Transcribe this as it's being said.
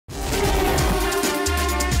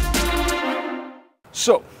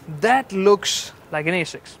So that looks like an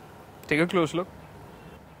A6. Take a close look.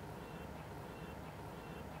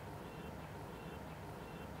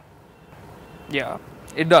 Yeah,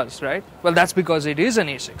 it does, right? Well, that's because it is an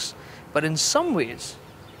A6. But in some ways,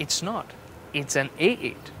 it's not. It's an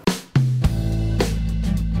A8.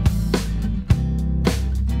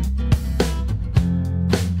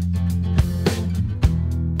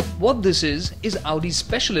 What this is Audi's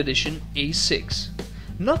Special Edition A6.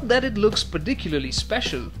 Not that it looks particularly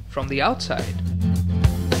special from the outside.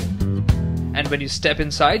 And when you step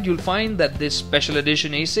inside, you'll find that this Special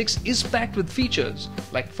Edition A6 is packed with features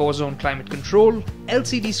like 4-zone climate control,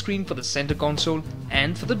 LCD screen for the center console,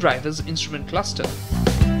 and for the driver's instrument cluster.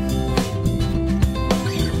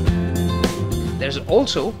 There's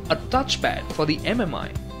also a touchpad for the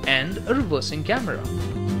MMI and a reversing camera.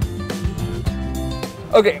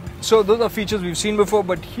 Okay, so those are features we've seen before,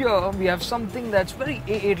 but here we have something that's very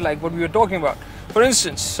A8 like what we were talking about. For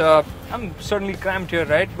instance, I'm certainly cramped here,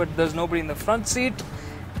 right? But there's nobody in the front seat.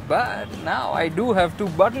 But now I do have two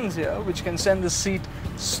buttons here which can send the seat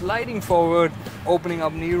sliding forward, opening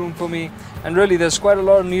up knee room for me. And really there's quite a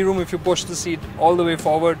lot of knee room if you push the seat all the way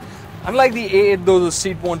forward. Unlike the A8 though, the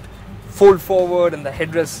seat won't fold forward and the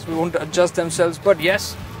headrests won't adjust themselves. But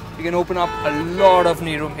yes, you can open up a lot of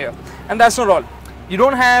knee room here. And that's not all. You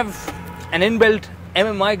don't have an inbuilt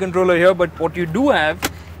MMI controller here, but what you do have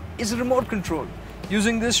is a remote control.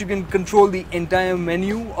 Using this, you can control the entire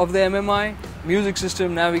menu of the MMI, music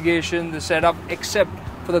system, navigation, the setup, except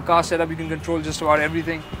for the car setup, you can control just about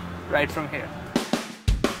everything right from here.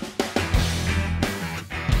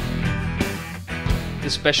 The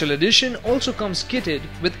Special Edition also comes kitted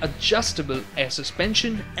with adjustable air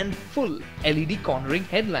suspension and full LED cornering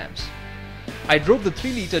headlamps. I drove the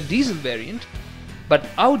 3-litre diesel variant, but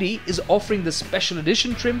Audi is offering the Special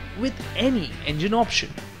Edition trim with any engine option.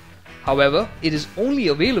 However, it is only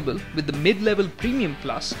available with the mid-level Premium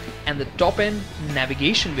Plus and the top-end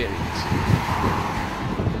navigation variants.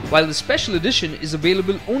 While the Special Edition is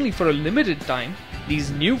available only for a limited time, these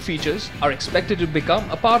new features are expected to become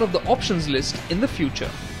a part of the options list in the future.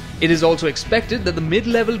 It is also expected that the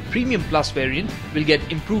mid-level Premium Plus variant will get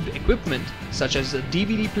improved equipment such as the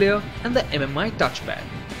DVD player and the MMI touchpad.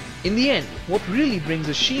 In the end, what really brings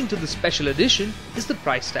a sheen to the Special Edition is the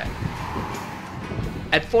price tag.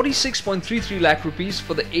 At 46.33 lakh rupees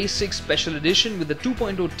for the A6 Special Edition with the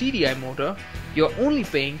 2.0 TDI motor, you're only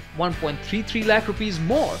paying 1.33 lakh rupees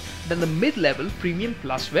more than the mid-level Premium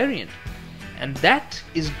Plus variant. And that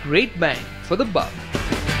is great bang for the buck.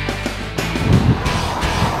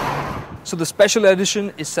 So the Special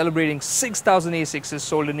Edition is celebrating 6,000 A6s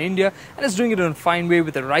sold in India and is doing it in a fine way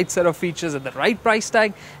with the right set of features at the right price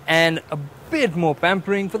tag and a bit more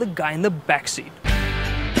pampering for the guy in the backseat.